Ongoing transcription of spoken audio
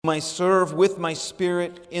whom I serve with my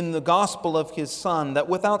spirit in the gospel of his Son, that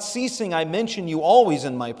without ceasing I mention you always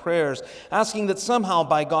in my prayers, asking that somehow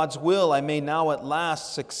by God's will I may now at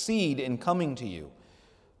last succeed in coming to you.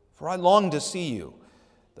 For I long to see you,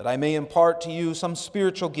 that I may impart to you some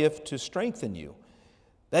spiritual gift to strengthen you.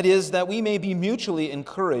 That is, that we may be mutually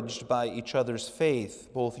encouraged by each other's faith,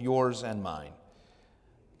 both yours and mine.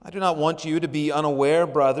 I do not want you to be unaware,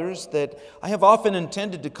 brothers, that I have often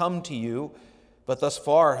intended to come to you, but thus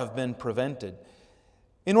far have been prevented,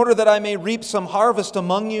 in order that I may reap some harvest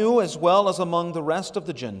among you as well as among the rest of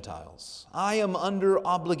the Gentiles. I am under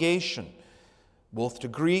obligation, both to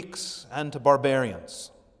Greeks and to barbarians,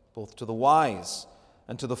 both to the wise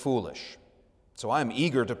and to the foolish. So I am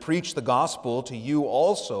eager to preach the gospel to you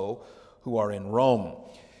also who are in Rome.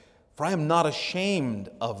 For I am not ashamed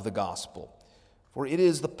of the gospel, for it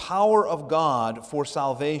is the power of God for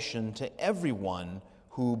salvation to everyone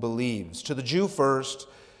who believes, to the Jew first,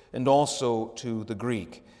 and also to the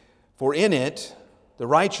Greek. For in it, the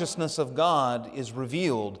righteousness of God is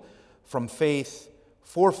revealed from faith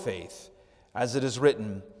for faith, as it is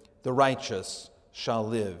written, the righteous shall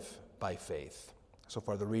live by faith. So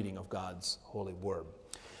far, the reading of God's holy word.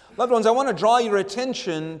 Loved ones, I want to draw your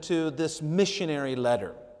attention to this missionary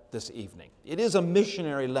letter this evening. It is a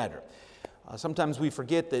missionary letter. Sometimes we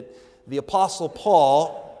forget that the Apostle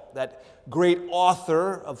Paul, that great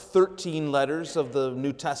author of 13 letters of the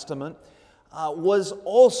New Testament, was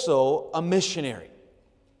also a missionary,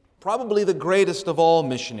 probably the greatest of all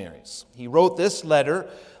missionaries. He wrote this letter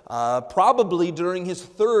probably during his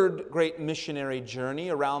third great missionary journey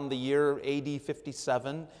around the year AD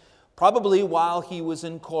 57, probably while he was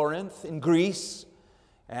in Corinth, in Greece,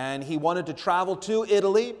 and he wanted to travel to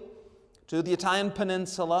Italy, to the Italian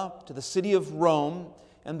peninsula, to the city of Rome,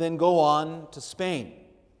 and then go on to Spain.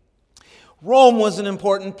 Rome was an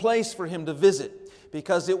important place for him to visit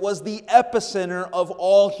because it was the epicenter of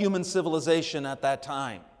all human civilization at that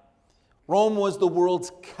time. Rome was the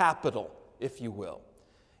world's capital, if you will.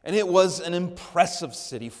 And it was an impressive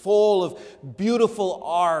city full of beautiful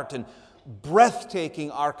art and breathtaking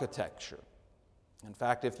architecture. In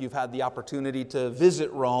fact, if you've had the opportunity to visit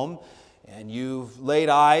Rome and you've laid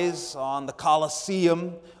eyes on the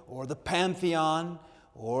Colosseum or the Pantheon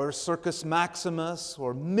or Circus Maximus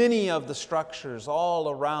or many of the structures all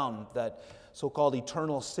around that so-called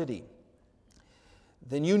eternal city,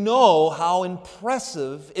 then you know how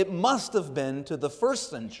impressive it must have been to the first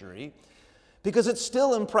century, because it's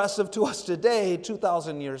still impressive to us today,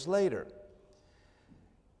 2,000 years later.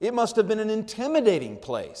 It must have been an intimidating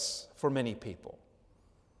place for many people.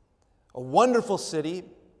 A wonderful city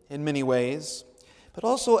in many ways, but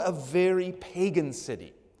also a very pagan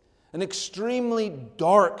city, an extremely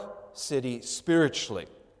dark city spiritually.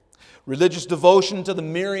 Religious devotion to the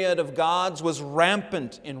myriad of gods was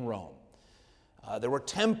rampant in Rome. There were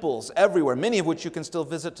temples everywhere, many of which you can still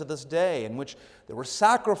visit to this day, in which there were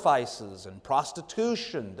sacrifices and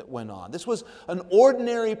prostitution that went on. This was an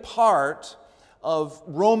ordinary part of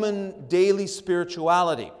Roman daily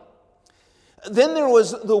spirituality. Then there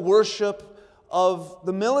was the worship of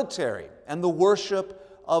the military and the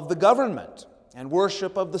worship of the government and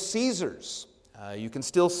worship of the Caesars. You can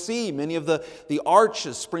still see many of the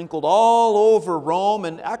arches sprinkled all over Rome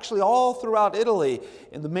and actually all throughout Italy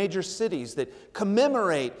in the major cities that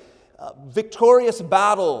commemorate victorious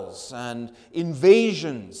battles and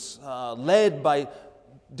invasions led by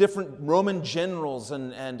different Roman generals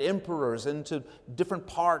and emperors into different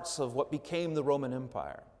parts of what became the Roman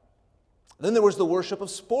Empire. Then there was the worship of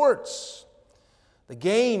sports. The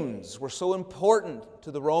games were so important to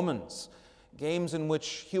the Romans, games in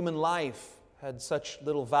which human life had such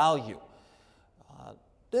little value.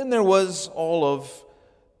 Then there was all of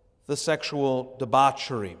the sexual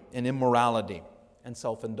debauchery and immorality and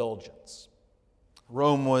self-indulgence.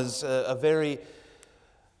 Rome was a very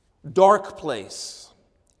dark place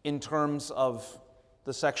in terms of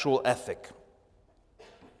the sexual ethic.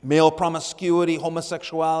 Male promiscuity,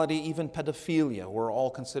 homosexuality, even pedophilia were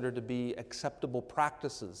all considered to be acceptable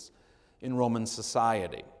practices in Roman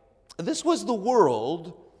society. This was the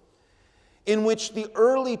world in which the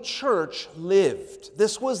early church lived.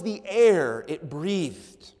 This was the air it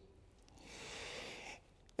breathed.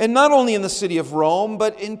 And not only in the city of Rome,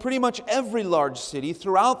 but in pretty much every large city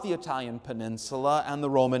throughout the Italian peninsula and the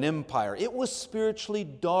Roman Empire. It was spiritually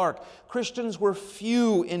dark. Christians were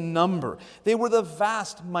few in number. They were the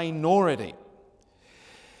vast minority.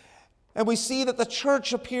 And we see that the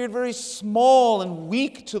church appeared very small and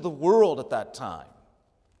weak to the world at that time.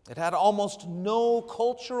 It had almost no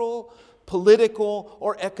cultural, political,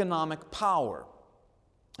 or economic power,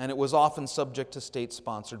 and it was often subject to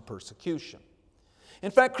state-sponsored persecution.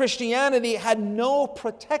 In fact, Christianity had no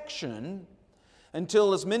protection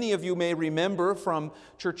until, as many of you may remember from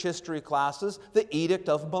church history classes, the Edict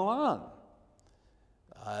of Milan.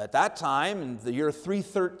 At that time, in the year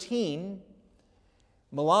 313,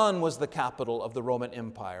 Milan was the capital of the Roman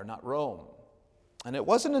Empire, not Rome. And it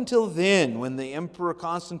wasn't until then, when the Emperor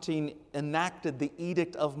Constantine enacted the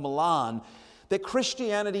Edict of Milan, that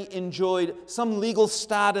Christianity enjoyed some legal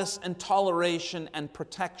status and toleration and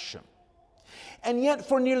protection. And yet,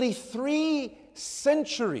 for nearly 3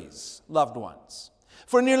 centuries, loved ones,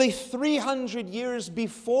 for nearly 300 years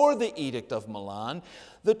before the Edict of Milan,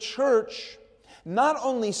 the church not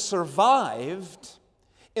only survived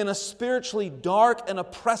in a spiritually dark and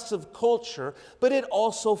oppressive culture, but it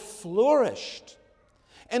also flourished,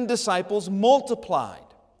 and disciples multiplied,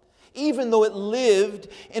 even though it lived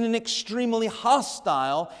in an extremely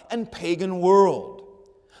hostile and pagan world.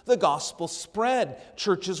 The gospel spread,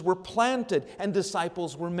 churches were planted, and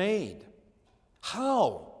disciples were made.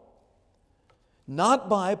 How? Not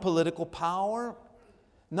by political power,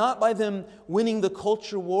 not by them winning the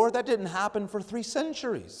culture war. That didn't happen for 3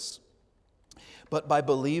 centuries. But by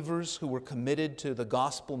believers who were committed to the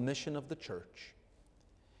gospel mission of the church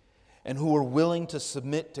and who were willing to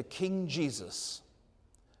submit to King Jesus,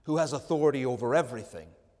 who has authority over everything,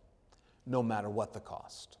 no matter what the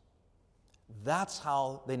cost. That's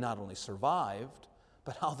how they not only survived,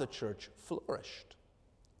 but how the church flourished.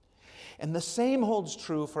 And the same holds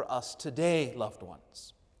true for us today, loved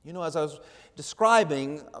ones. You know, as I was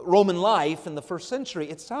describing Roman life in the first century,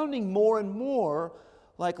 it's sounding more and more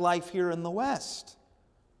like life here in the West.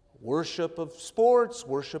 Worship of sports,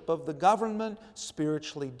 worship of the government,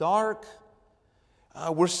 spiritually dark.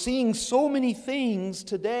 We're seeing so many things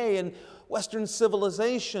today in Western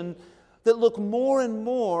civilization that look more and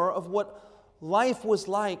more of what life was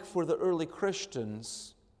like for the early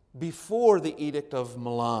Christians before the Edict of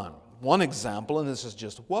Milan. One example, and this is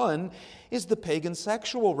just one, is the pagan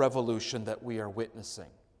sexual revolution that we are witnessing,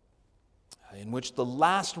 in which the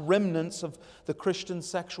last remnants of the Christian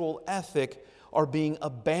sexual ethic are being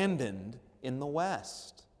abandoned in the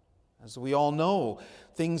West. As we all know,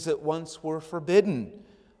 things that once were forbidden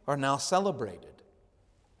are now celebrated.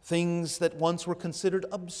 Things that once were considered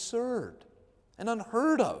absurd and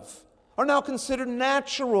unheard of are now considered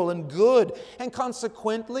natural and good. And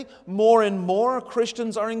consequently, more and more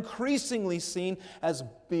Christians are increasingly seen as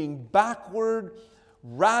being backward,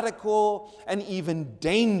 radical, and even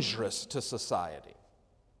dangerous to society.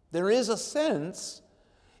 There is a sense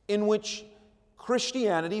in which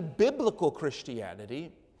Christianity, biblical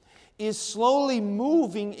Christianity, is slowly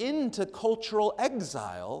moving into cultural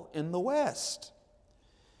exile in the West.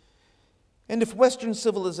 And if Western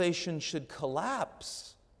civilization should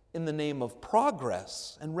collapse in the name of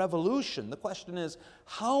progress and revolution, the question is,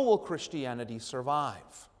 how will Christianity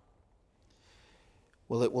survive?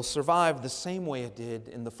 Well, it will survive the same way it did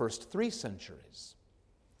in the first 3 centuries.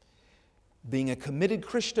 Being a committed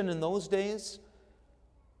Christian in those days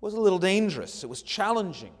was a little dangerous. It was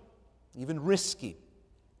challenging, even risky.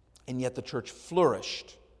 And yet the church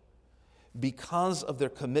flourished because of their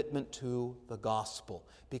commitment to the gospel,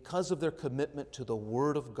 because of their commitment to the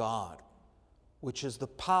Word of God, which is the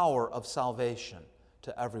power of salvation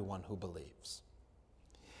to everyone who believes.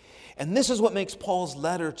 And this is what makes Paul's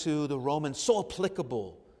letter to the Romans so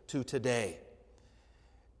applicable to today.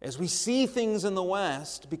 As we see things in the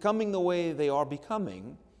West becoming the way they are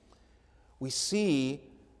becoming, we see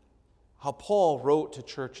how Paul wrote to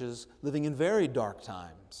churches living in very dark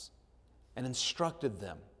times and instructed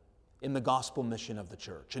them in the gospel mission of the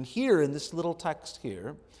church. And here in this little text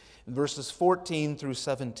here, in verses 14 through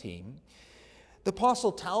 17, the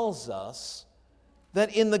apostle tells us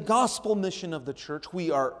that in the gospel mission of the church, we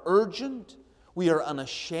are urgent, we are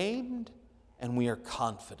unashamed, and we are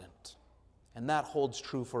confident. And that holds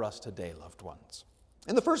true for us today, loved ones.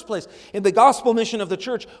 In the first place, in the gospel mission of the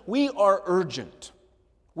church, we are urgent.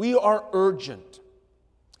 We are urgent.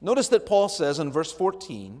 Notice that Paul says in verse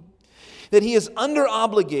 14 that he is under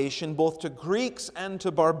obligation both to Greeks and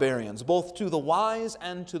to barbarians, both to the wise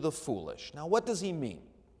and to the foolish. Now, what does he mean?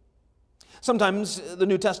 Sometimes the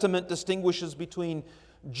New Testament distinguishes between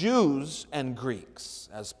Jews and Greeks,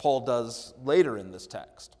 as Paul does later in this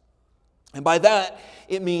text. And by that,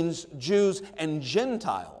 it means Jews and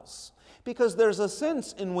Gentiles, because there's a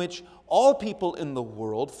sense in which all people in the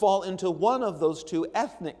world fall into one of those 2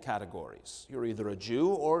 ethnic categories. You're either a Jew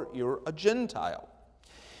or you're a Gentile.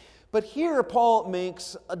 But here Paul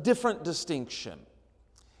makes a different distinction.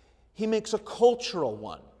 He makes a cultural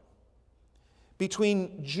one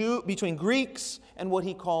between Greeks and what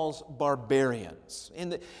he calls barbarians.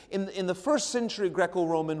 In the first century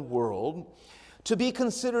Greco-Roman world, To be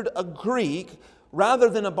considered a Greek rather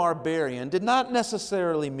than a barbarian did not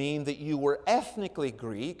necessarily mean that you were ethnically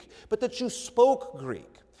Greek, but that you spoke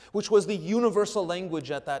Greek, which was the universal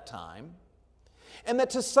language at that time, and that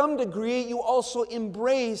to some degree you also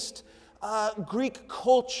embraced Greek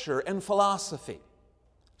culture and philosophy.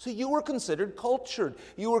 So you were considered cultured,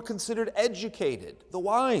 you were considered educated, the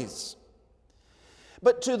wise.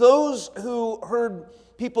 But to those who heard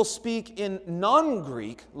people speak in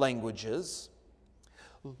non-Greek languages,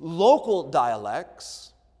 local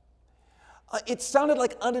dialects, it sounded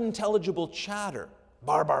like unintelligible chatter.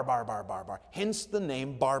 Bar, bar, bar, bar, bar, bar. Hence the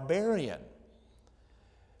name barbarian.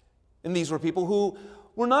 And these were people who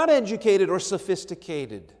were not educated or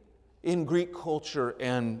sophisticated in Greek culture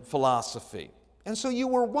and philosophy. And so you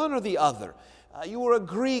were one or the other. You were a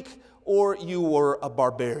Greek or you were a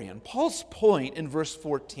barbarian. Paul's point in verse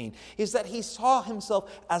 14 is that he saw himself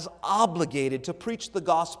as obligated to preach the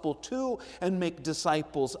gospel to and make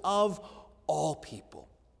disciples of all people.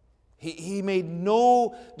 He made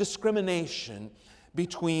no discrimination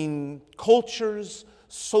between cultures,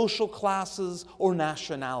 social classes, or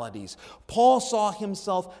nationalities. Paul saw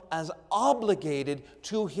himself as obligated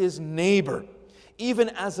to his neighbor, even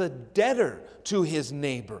as a debtor to his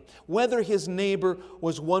neighbor, whether his neighbor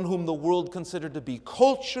was one whom the world considered to be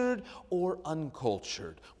cultured or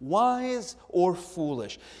uncultured, wise or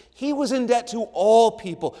foolish. He was in debt to all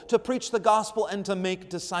people to preach the gospel and to make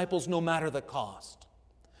disciples no matter the cost.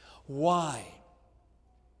 Why?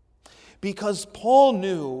 Because Paul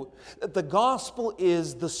knew that the gospel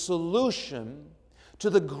is the solution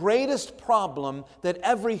to the greatest problem that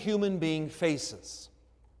every human being faces.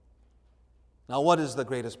 Now, what is the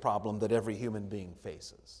greatest problem that every human being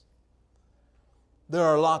faces? There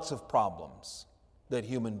are lots of problems that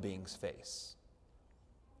human beings face.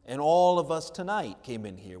 And all of us tonight came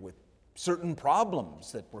in here with certain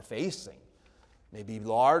problems that we're facing. Maybe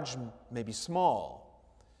large, maybe small.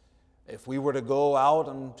 If we were to go out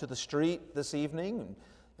onto the street this evening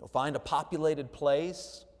and find a populated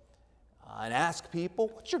place and ask people,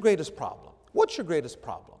 what's your greatest problem? What's your greatest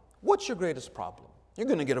problem? What's your greatest problem? You're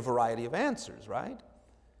going to get a variety of answers, right?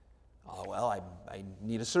 Oh, well, I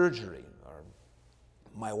need a surgery, or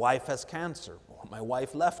my wife has cancer, or my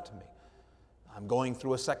wife left me. I'm going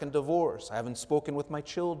through a second divorce. I haven't spoken with my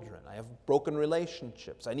children. I have broken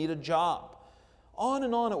relationships. I need a job. On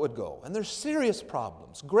and on it would go. And there's serious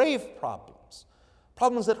problems, grave problems,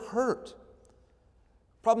 problems that hurt,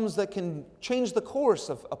 problems that can change the course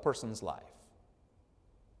of a person's life.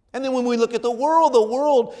 And then when we look at the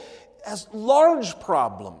world has large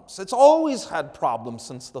problems. It's always had problems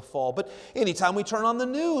since the fall. But anytime we turn on the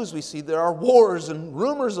news, we see there are wars and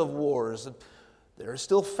rumors of wars. And there's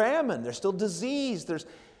still famine. There's still disease.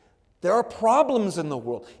 There are problems in the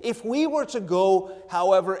world. If we were to go,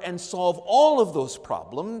 however, and solve all of those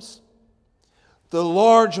problems, the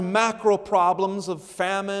large macro problems of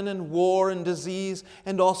famine and war and disease,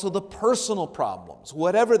 and also the personal problems,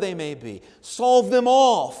 whatever they may be, solve them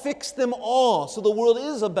all, fix them all, so the world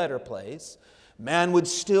is a better place, man would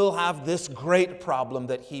still have this great problem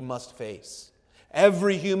that he must face.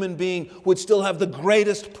 Every human being would still have the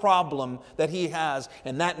greatest problem that he has,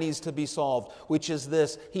 and that needs to be solved, which is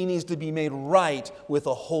this: he needs to be made right with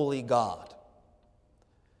a holy God.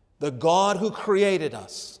 The God who created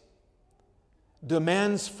us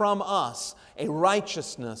demands from us a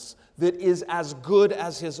righteousness that is as good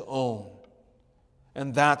as His own.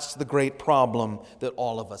 And that's the great problem that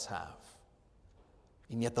all of us have.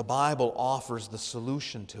 And yet the Bible offers the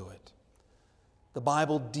solution to it. The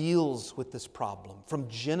Bible deals with this problem. From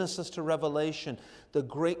Genesis to Revelation, the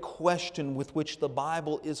great question with which the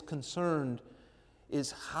Bible is concerned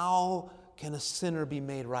is, how can a sinner be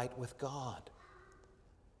made right with God?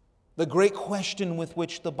 The great question with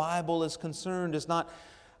which the Bible is concerned is not,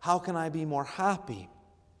 how can I be more happy?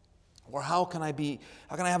 Or how can I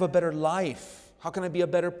have a better life? How can I be a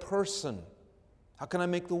better person? How can I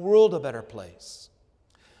make the world a better place?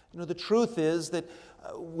 You know, the truth is that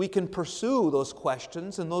we can pursue those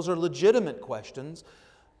questions, and those are legitimate questions,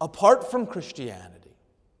 apart from Christianity.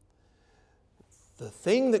 The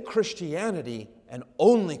thing that Christianity, and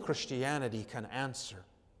only Christianity, can answer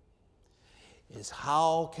is,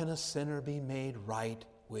 how can a sinner be made right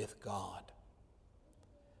with God?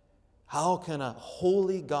 How can a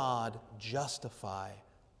holy God justify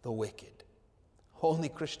the wicked? Only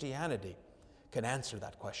Christianity can answer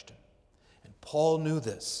that question. And Paul knew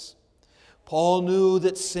this. Paul knew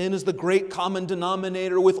that sin is the great common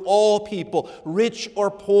denominator with all people, rich or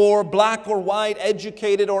poor, black or white,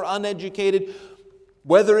 educated or uneducated,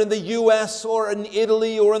 whether in the U.S. or in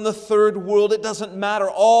Italy or in the third world, it doesn't matter.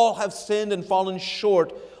 All have sinned and fallen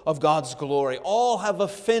short of God's glory. All have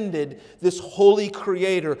offended this holy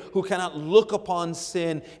Creator who cannot look upon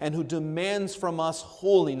sin and who demands from us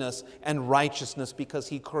holiness and righteousness because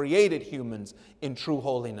He created humans in true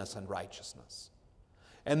holiness and righteousness.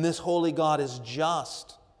 And this holy God is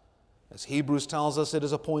just. As Hebrews tells us, it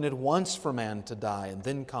is appointed once for man to die, and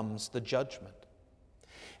then comes the judgment.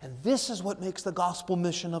 And this is what makes the gospel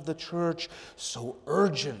mission of the church so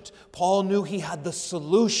urgent. Paul knew he had the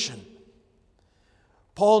solution.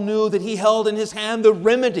 Paul knew that he held in his hand the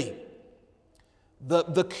remedy,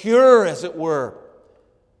 the cure, as it were,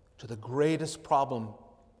 to the greatest problem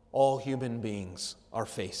all human beings are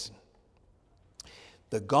facing.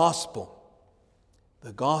 The gospel,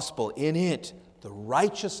 in it, the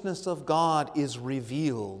righteousness of God is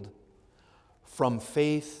revealed from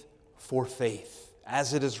faith for faith.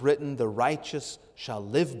 As it is written, the righteous shall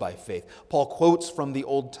live by faith. Paul quotes from the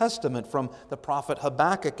Old Testament, from the prophet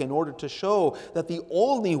Habakkuk, in order to show that the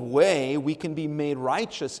only way we can be made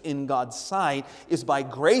righteous in God's sight is by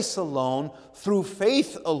grace alone, through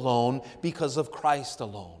faith alone, because of Christ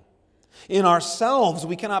alone. In ourselves,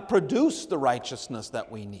 we cannot produce the righteousness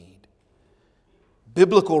that we need.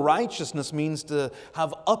 Biblical righteousness means to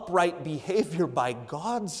have upright behavior by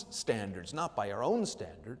God's standards, not by our own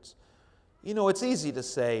standards. You know, it's easy to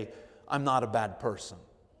say, I'm not a bad person.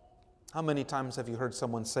 How many times have you heard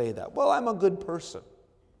someone say that? Well, I'm a good person.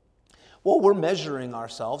 Well, we're measuring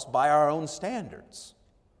ourselves by our own standards.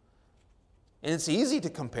 And it's easy to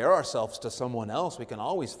compare ourselves to someone else. We can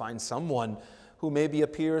always find someone who maybe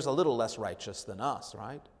appears a little less righteous than us,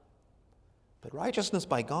 right? But righteousness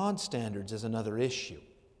by God's standards is another issue.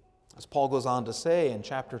 As Paul goes on to say in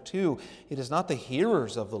chapter 2, it is not the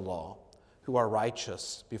hearers of the law who are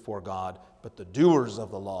righteous before God, but the doers of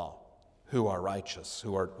the law who are righteous,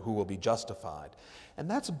 who will be justified. And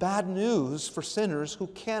that's bad news for sinners who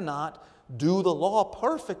cannot do the law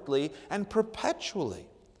perfectly and perpetually.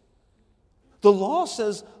 The law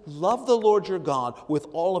says, love the Lord your God with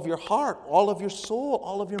all of your heart, all of your soul,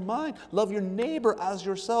 all of your mind. Love your neighbor as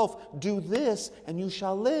yourself. Do this and you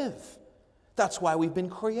shall live. That's why we've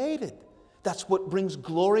been created. That's what brings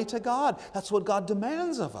glory to God. That's what God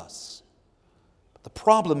demands of us. But the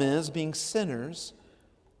problem is, being sinners,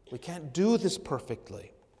 we can't do this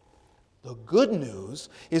perfectly. The good news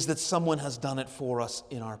is that someone has done it for us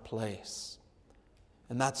in our place.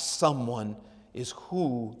 And that someone is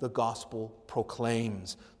who the gospel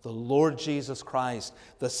proclaims. The Lord Jesus Christ,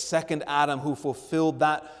 the second Adam who fulfilled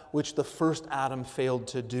that which the first Adam failed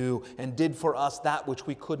to do and did for us that which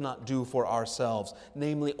we could not do for ourselves,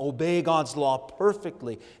 namely obey God's law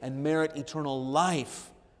perfectly and merit eternal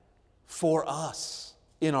life for us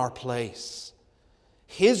in our place.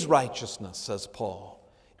 His righteousness, says Paul,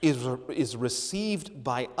 is received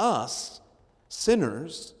by us,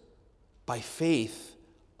 sinners, by faith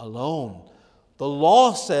alone. The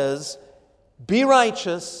law says, be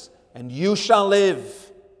righteous and you shall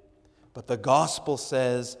live. But the gospel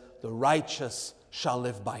says, the righteous shall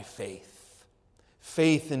live by faith.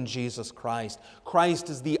 Faith in Jesus Christ. Christ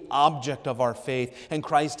is the object of our faith, and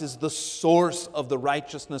Christ is the source of the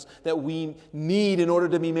righteousness that we need in order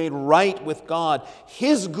to be made right with God.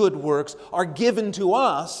 His good works are given to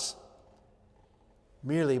us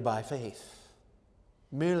merely by faith,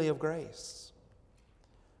 merely of grace.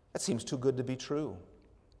 That seems too good to be true.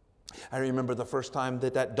 I remember the first time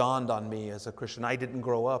that dawned on me as a Christian. I didn't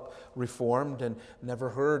grow up Reformed and never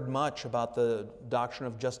heard much about the doctrine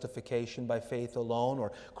of justification by faith alone,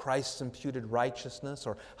 or Christ's imputed righteousness,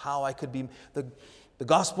 or how I could be... The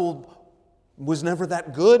gospel was never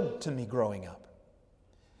that good to me growing up.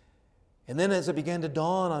 And then as it began to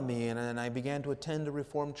dawn on me and I began to attend a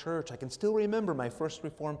Reformed church, I can still remember my first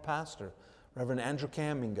Reformed pastor, Reverend Andrew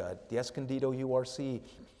Caminga at the Escondido URC,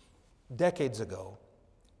 decades ago,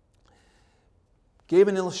 gave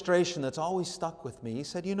an illustration that's always stuck with me. He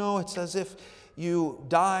said, you know, it's as if you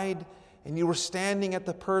died and you were standing at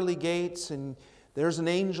the pearly gates and there's an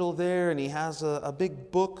angel there and he has a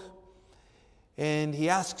big book and he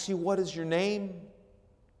asks you, what is your name?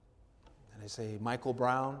 And I say, Michael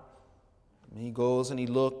Brown. And he goes and he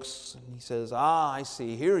looks and he says, I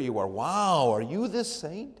see, here you are. Wow, are you this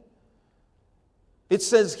saint? It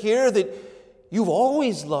says here that you've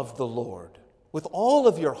always loved the Lord with all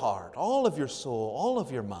of your heart, all of your soul, all of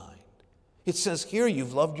your mind. It says here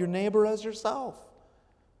you've loved your neighbor as yourself.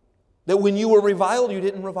 That when you were reviled, you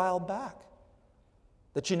didn't revile back.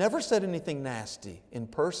 That you never said anything nasty in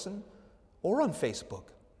person or on Facebook.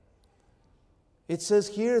 It says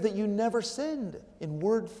here that you never sinned in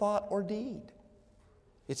word, thought, or deed.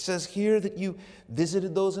 It says here that you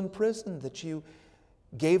visited those in prison, that you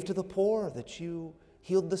gave to the poor, that you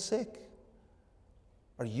healed the sick.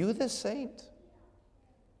 Are you this saint?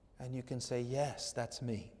 And you can say, yes, that's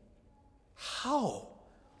me. How?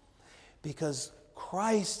 Because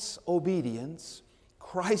Christ's obedience,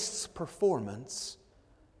 Christ's performance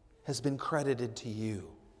has been credited to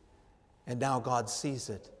you. And now God sees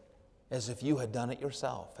it as if you had done it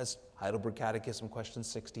yourself, as Heidelberg Catechism question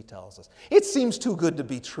 60 tells us. It seems too good to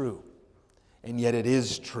be true, and yet it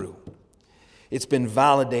is true. It's been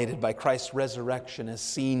validated by Christ's resurrection as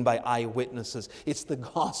seen by eyewitnesses. It's the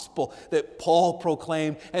gospel that Paul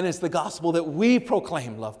proclaimed, and it's the gospel that we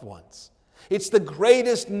proclaim, loved ones. It's the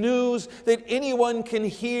greatest news that anyone can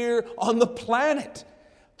hear on the planet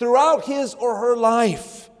throughout his or her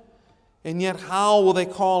life. And yet, how will they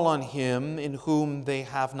call on him in whom they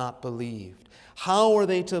have not believed? How are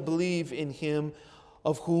they to believe in him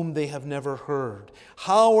of whom they have never heard?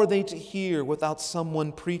 How are they to hear without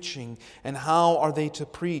someone preaching? And how are they to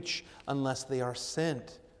preach unless they are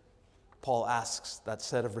sent? Paul asks that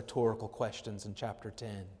set of rhetorical questions in chapter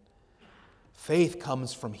 10. Faith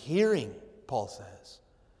comes from hearing, Paul says,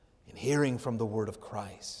 and hearing from the word of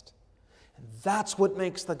Christ. And that's what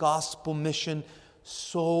makes the gospel mission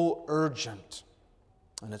so urgent.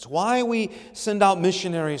 And it's why we send out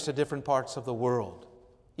missionaries to different parts of the world.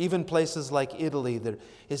 Even places like Italy, there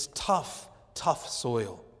is tough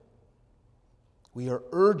soil. We are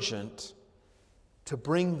urgent to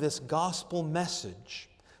bring this gospel message,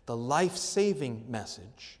 the life-saving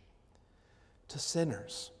message, to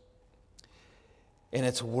sinners. And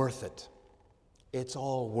it's worth it. It's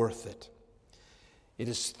all worth it. It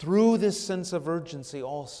is through this sense of urgency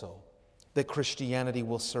also that Christianity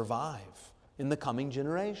will survive in the coming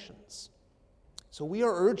generations. So we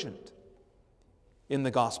are urgent in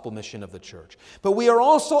the gospel mission of the church. But we are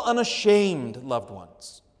also unashamed, loved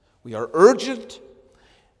ones. We are urgent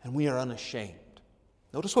and we are unashamed.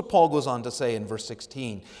 Notice what Paul goes on to say in verse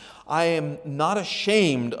 16. I am not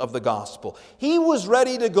ashamed of the gospel. He was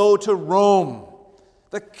ready to go to Rome,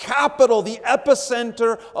 the capital, the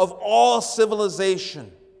epicenter of all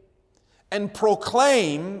civilization, and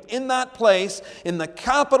proclaim in that place, in the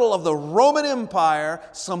capital of the Roman Empire,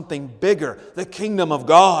 something bigger, the kingdom of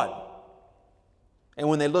God. And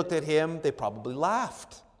when they looked at him, they probably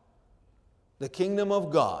laughed. The kingdom of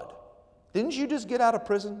God. Didn't you just get out of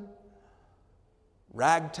prison?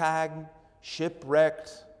 Ragtag,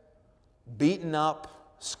 shipwrecked, beaten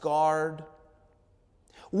up, scarred.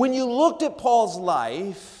 When you looked at Paul's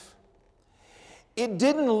life, it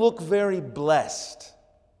didn't look very blessed.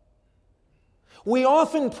 We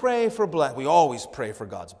often pray for blessing. We always pray for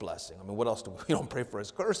God's blessing. I mean, what else do we? We don't pray for his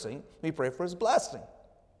cursing. We pray for his blessing.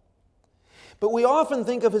 But we often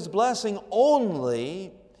think of his blessing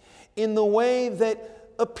only in the way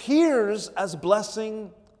that appears as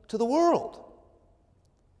blessing to the world.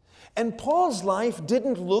 And Paul's life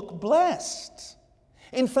didn't look blessed.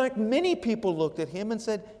 In fact, many people looked at him and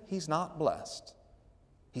said, he's not blessed.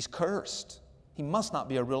 He's cursed. He must not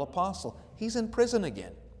be a real apostle. He's in prison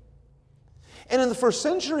again. And in the first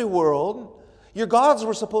century world, your gods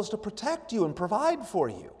were supposed to protect you and provide for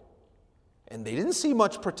you. And they didn't see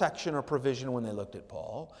much protection or provision when they looked at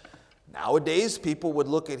Paul. Nowadays, people would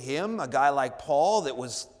look at him, a guy like Paul that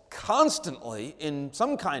was constantly in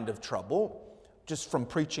some kind of trouble just from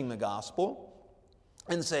preaching the gospel,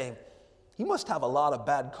 and say, he must have a lot of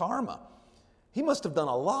bad karma. He must have done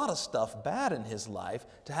a lot of stuff bad in his life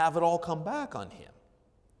to have it all come back on him.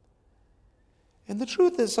 And the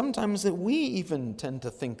truth is sometimes that we even tend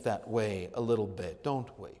to think that way a little bit,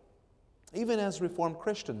 don't we? Even as Reformed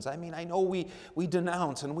Christians. I mean, I know we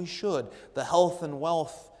denounce, and we should, the health and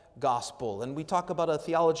wealth gospel, and we talk about a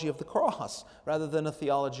theology of the cross rather than a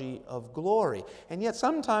theology of glory. And yet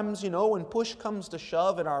sometimes, when push comes to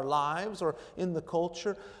shove in our lives or in the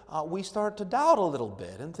culture, we start to doubt a little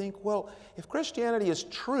bit and think, well, if Christianity is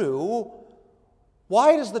true,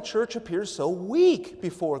 why does the church appear so weak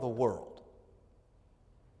before the world?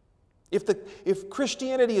 If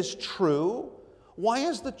Christianity is true, why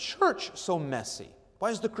is the church so messy?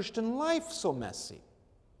 Why is the Christian life so messy?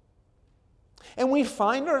 And we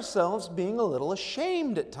find ourselves being a little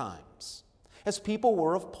ashamed at times, as people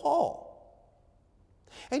were of Paul.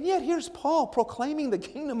 And yet here's Paul proclaiming the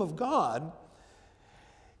kingdom of God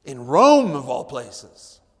in Rome, of all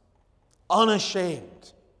places,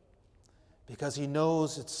 unashamed, because he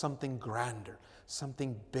knows it's something grander,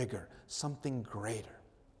 something bigger, something greater.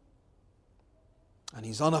 And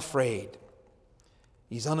he's unafraid.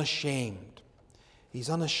 He's unashamed. He's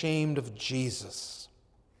unashamed of Jesus.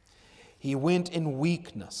 He went in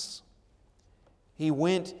weakness. He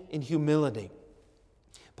went in humility.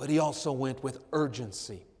 But he also went with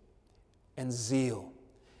urgency and zeal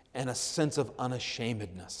and a sense of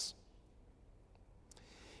unashamedness.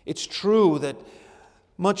 It's true that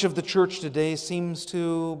much of the church today seems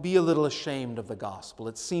to be a little ashamed of the gospel.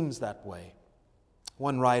 It seems that way.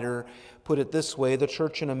 One writer put it this way: the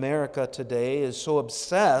church in America today is so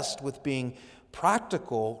obsessed with being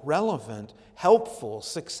practical, relevant, helpful,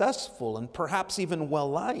 successful, and perhaps even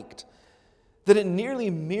well-liked, that it nearly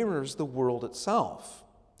mirrors the world itself.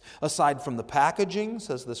 Aside from the packaging,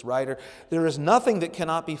 says this writer, there is nothing that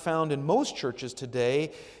cannot be found in most churches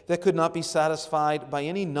today that could not be satisfied by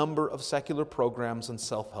any number of secular programs and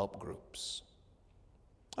self-help groups.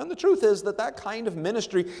 And the truth is that that kind of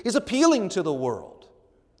ministry is appealing to the world.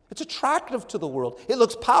 It's attractive to the world. It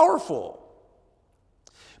looks powerful.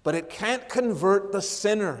 But it can't convert the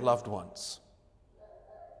sinner, loved ones.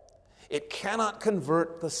 It cannot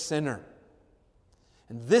convert the sinner.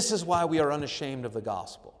 And this is why we are unashamed of the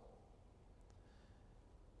gospel.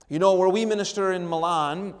 You know, where we minister in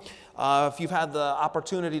Milan, if you've had the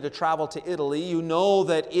opportunity to travel to Italy, you know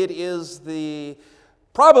that it is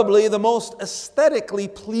probably the most aesthetically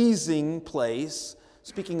pleasing place,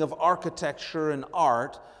 speaking of architecture and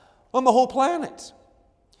art, on the whole planet.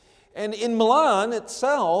 And in Milan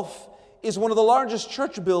itself is one of the largest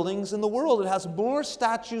church buildings in the world. It has more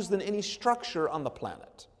statues than any structure on the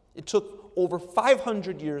planet. It took over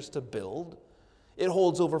 500 years to build. It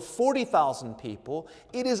holds over 40,000 people.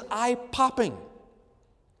 It is eye-popping.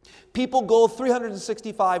 People go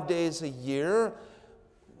 365 days a year,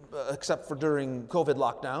 except for during COVID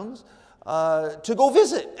lockdowns, to go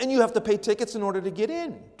visit. And you have to pay tickets in order to get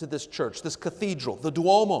in to this church, this cathedral, the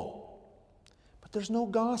Duomo. But there's no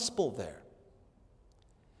gospel there.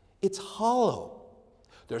 It's hollow.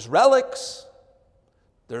 There's relics.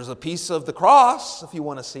 There's a piece of the cross, if you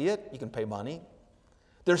want to see it. You can pay money.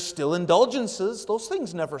 There's still indulgences. Those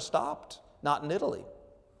things never stopped. Not in Italy.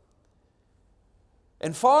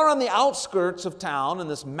 And far on the outskirts of town, in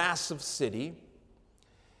this massive city,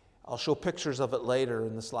 I'll show pictures of it later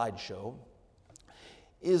in the slideshow,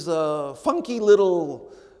 is a funky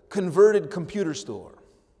little converted computer store.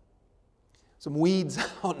 Some weeds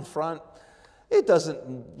out in front. It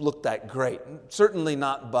doesn't look that great, certainly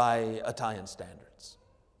not by Italian standards.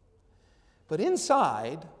 But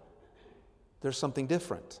inside, there's something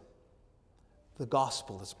different. The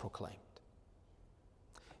gospel is proclaimed.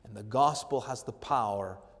 And the gospel has the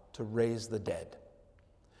power to raise the dead.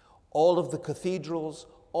 All of the cathedrals,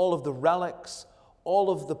 all of the relics,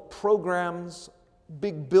 all of the programs,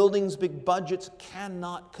 big buildings, big budgets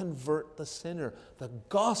cannot convert the sinner. The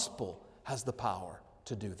gospel has the power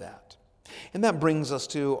to do that. And that brings us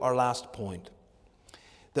to our last point,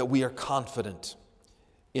 that we are confident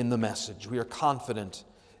in the message. We are confident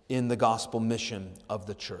in the gospel mission of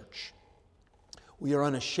the church. We are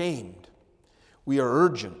unashamed. We are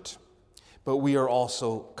urgent, but we are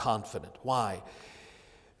also confident. Why?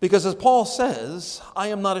 Because as Paul says, I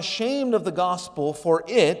am not ashamed of the gospel, for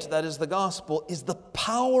it, that is the gospel, is the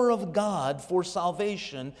power of God for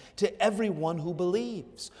salvation to everyone who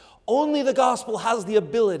believes. Only the gospel has the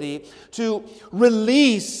ability to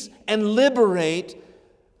release and liberate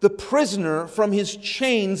the prisoner from his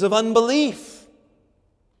chains of unbelief.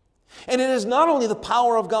 And it is not only the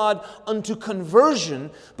power of God unto conversion,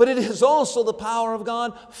 but it is also the power of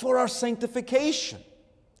God for our sanctification.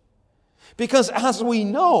 Because as we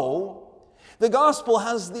know, the gospel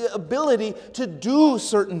has the ability to do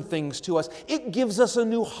certain things to us. It gives us a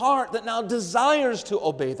new heart that now desires to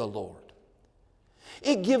obey the Lord.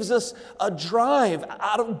 It gives us a drive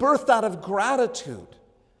birthed out of gratitude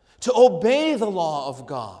to obey the law of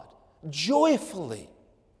God joyfully.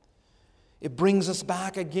 It brings us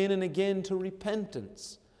back again and again to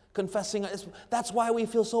repentance, confessing. That's why we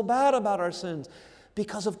feel so bad about our sins,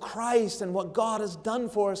 because of Christ and what God has done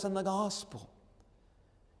for us in the gospel.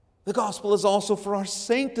 The gospel is also for our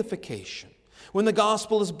sanctification. When the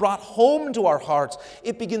gospel is brought home to our hearts,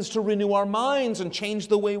 it begins to renew our minds and change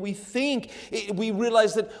the way we think. We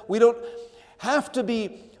realize that we don't have to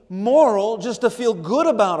be moral just to feel good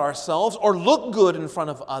about ourselves or look good in front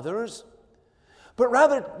of others, but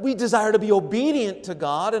rather we desire to be obedient to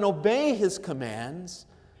God and obey His commands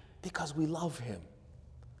because we love Him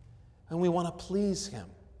and we want to please Him,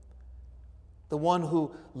 the one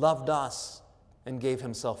who loved us and gave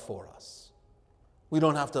Himself for us. We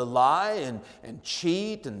don't have to lie and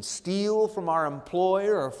cheat and steal from our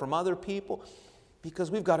employer or from other people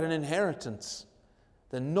because we've got an inheritance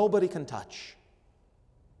that nobody can touch.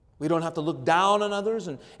 We don't have to look down on others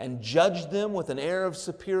and judge them with an air of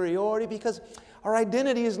superiority because our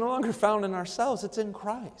identity is no longer found in ourselves, it's in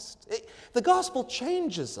Christ. The gospel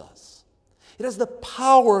changes us. It has the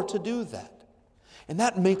power to do that. And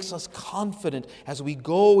that makes us confident as we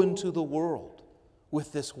go into the world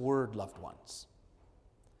with this word, loved ones.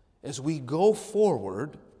 as we go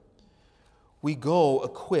forward, we go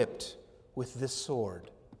equipped with this sword.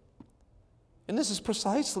 And this is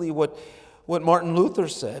precisely what Martin Luther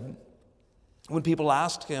said when people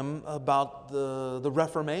asked him about the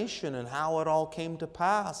Reformation and how it all came to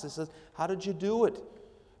pass. He says, "How did you do it,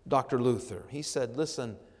 Dr. Luther?" He said,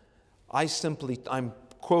 "Listen, I'm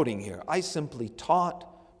quoting here, I simply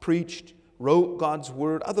taught, preached, wrote God's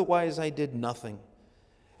word, otherwise I did nothing.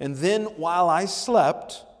 And then while I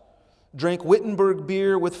slept, drank Wittenberg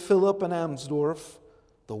beer with Philip and Amsdorf,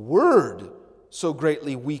 the word so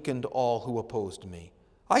greatly weakened all who opposed me.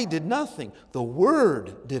 I did nothing. The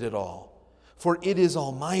word did it all. For it is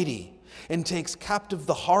almighty and takes captive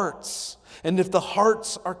the hearts. And if the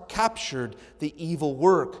hearts are captured, the evil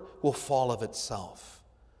work will fall of itself."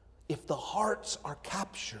 If the hearts are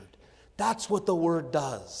captured, that's what the word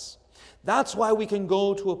does. That's why we can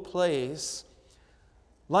go to a place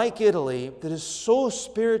like Italy that is so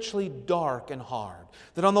spiritually dark and hard,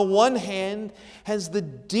 that on the one hand has the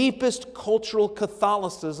deepest cultural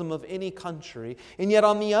Catholicism of any country, and yet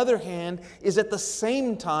on the other hand is at the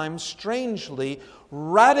same time, strangely,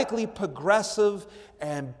 radically progressive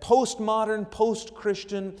and postmodern,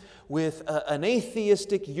 post-Christian with an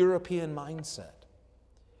atheistic European mindset,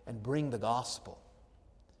 and bring the gospel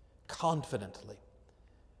confidently,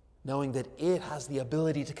 knowing that it has the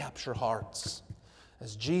ability to capture hearts.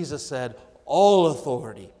 As Jesus said, "All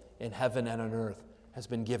authority in heaven and on earth has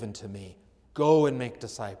been given to me. Go and make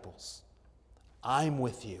disciples. I'm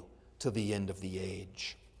with you to the end of the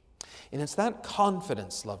age." And it's that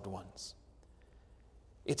confidence, loved ones.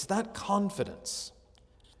 It's that confidence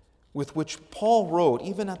with which Paul wrote,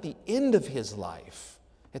 even at the end of his life,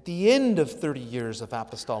 at the end of 30 years of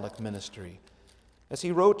apostolic ministry, as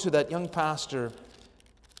he wrote to that young pastor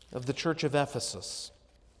of the church of Ephesus,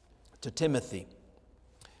 to Timothy.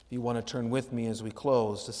 If you want to turn with me as we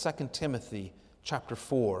close to 2 Timothy chapter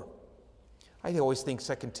 4. I always think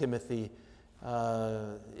 2 Timothy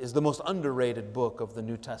is the most underrated book of the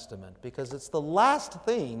New Testament because it's the last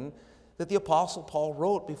thing that the Apostle Paul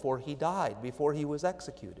wrote before he died, before he was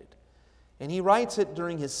executed. And he writes it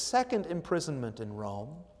during his second imprisonment in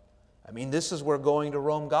Rome. I mean, this is where going to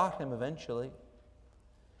Rome got him eventually.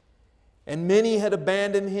 And many had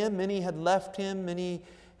abandoned him, many had left him, many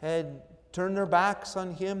had turned their backs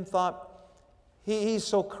on him, thought, he's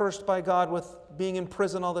so cursed by God with being in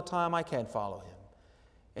prison all the time, I can't follow him.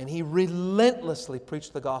 And he relentlessly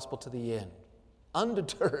preached the gospel to the end,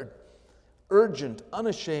 undeterred, urgent,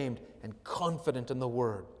 unashamed, and confident in the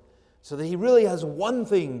word. So that he really has one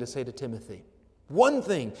thing to say to Timothy. One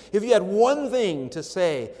thing. If you had one thing to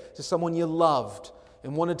say to someone you loved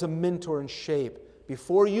and wanted to mentor and shape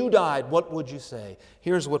before you died, what would you say?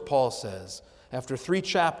 Here's what Paul says. After 3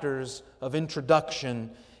 chapters of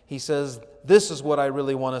introduction, he says, "This is what I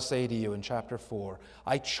really want to say to you in chapter 4.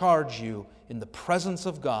 I charge you in the presence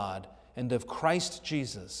of God and of Christ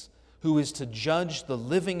Jesus, who is to judge the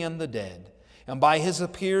living and the dead, and by his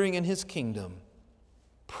appearing in his kingdom,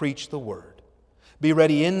 preach the word. Be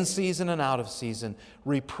ready in season and out of season.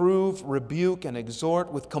 Reprove, rebuke, and exhort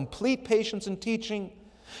with complete patience and teaching.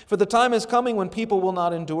 For the time is coming when people will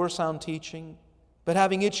not endure sound teaching, but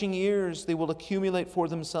having itching ears, they will accumulate for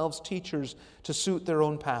themselves teachers to suit their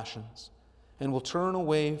own passions, and will turn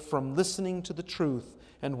away from listening to the truth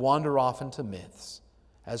and wander off into myths.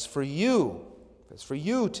 As for you,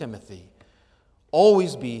 Timothy,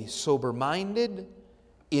 always be sober-minded,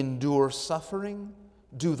 endure suffering,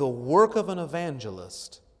 do the work of an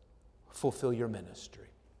evangelist, fulfill your ministry."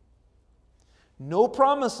 No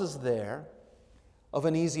promises there of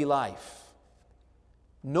an easy life.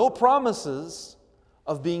 No promises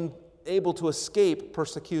of being able to escape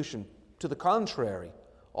persecution. To the contrary,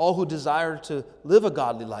 all who desire to live a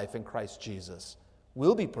godly life in Christ Jesus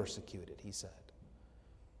will be persecuted, he said.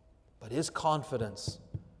 But his confidence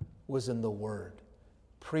was in the Word.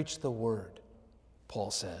 Preach the Word,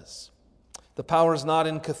 Paul says. The power is not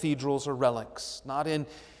in cathedrals or relics, not in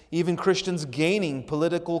even Christians gaining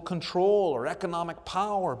political control or economic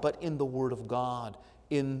power, but in the Word of God,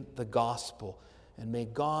 in the gospel. And may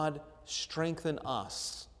God strengthen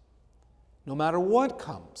us, no matter what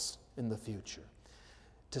comes in the future,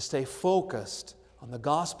 to stay focused on the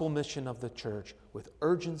gospel mission of the church with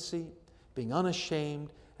urgency, being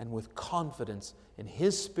unashamed, and with confidence in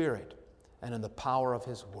His Spirit and in the power of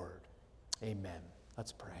His Word. Amen.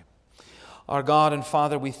 Let's pray. Our God and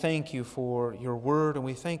Father, we thank you for your word, and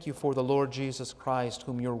we thank you for the Lord Jesus Christ,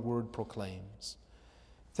 whom your word proclaims.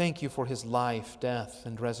 Thank you for his life, death,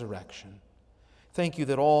 and resurrection. Thank you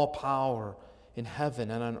that all power in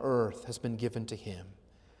heaven and on earth has been given to him.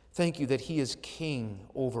 Thank you that he is king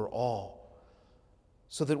over all.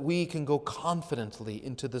 so that we can go confidently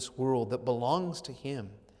into this world that belongs to Him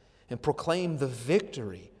and proclaim the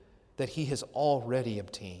victory that He has already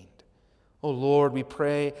obtained. Oh Lord, we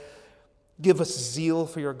pray, give us zeal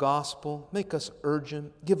for your gospel. Make us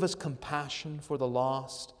urgent. Give us compassion for the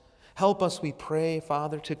lost. Help us, we pray,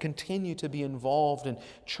 Father, to continue to be involved in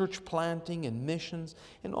church planting and missions,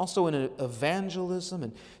 and also in evangelism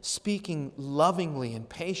and speaking lovingly and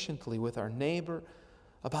patiently with our neighbor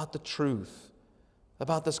about the truth,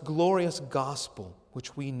 about this glorious gospel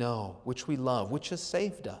which we know, which we love, which has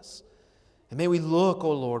saved us. And may we look,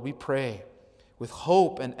 O Lord, we pray, with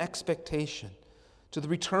hope and expectation to the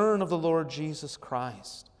return of the Lord Jesus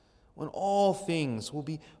Christ, when all things will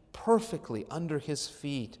be perfectly under His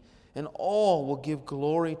feet and all will give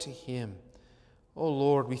glory to Him. O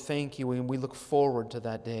Lord, we thank You and we look forward to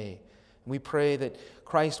that day. And we pray that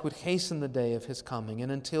Christ would hasten the day of His coming,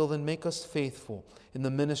 and until then make us faithful in the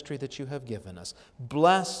ministry that You have given us.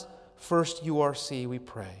 Bless First URC, we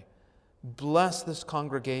pray. Bless this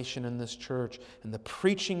congregation and this church and the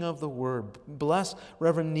preaching of the Word. Bless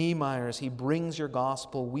Reverend Niemeyer as he brings Your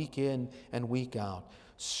gospel week in and week out.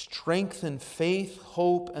 Strengthen faith,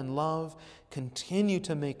 hope, and love. Continue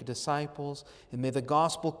to make disciples, and may the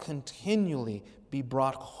gospel continually be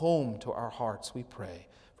brought home to our hearts, we pray.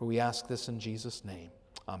 For we ask this in Jesus' name.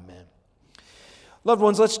 Amen. Loved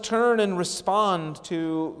ones, let's turn and respond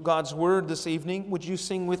to God's Word this evening. Would you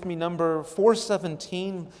sing with me number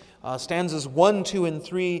 417, stanzas 1, 2, and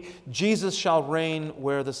 3, Jesus shall reign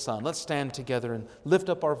where the sun. Let's stand together and lift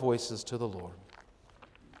up our voices to the Lord.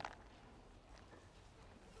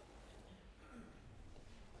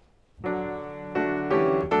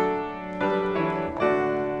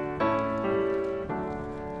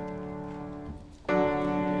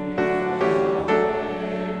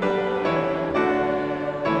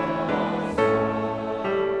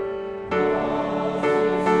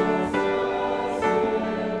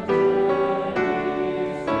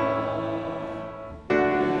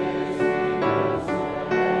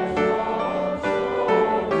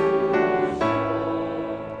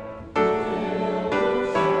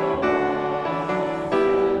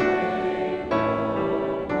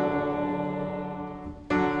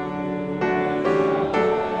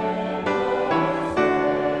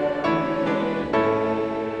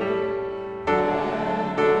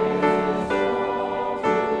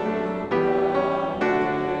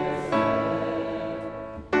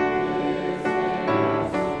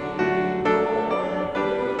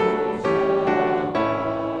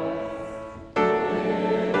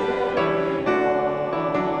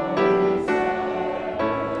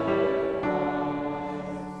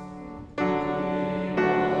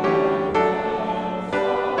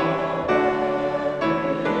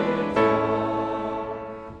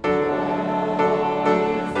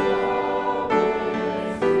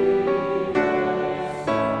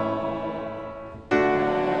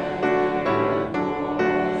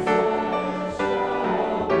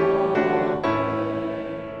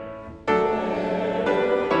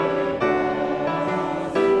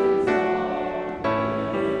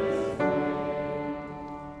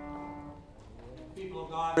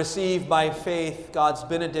 Receive by faith God's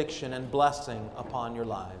benediction and blessing upon your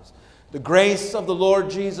lives. The grace of the Lord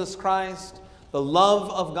Jesus Christ, the love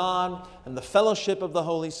of God, and the fellowship of the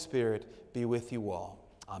Holy Spirit be with you all.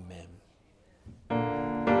 Amen.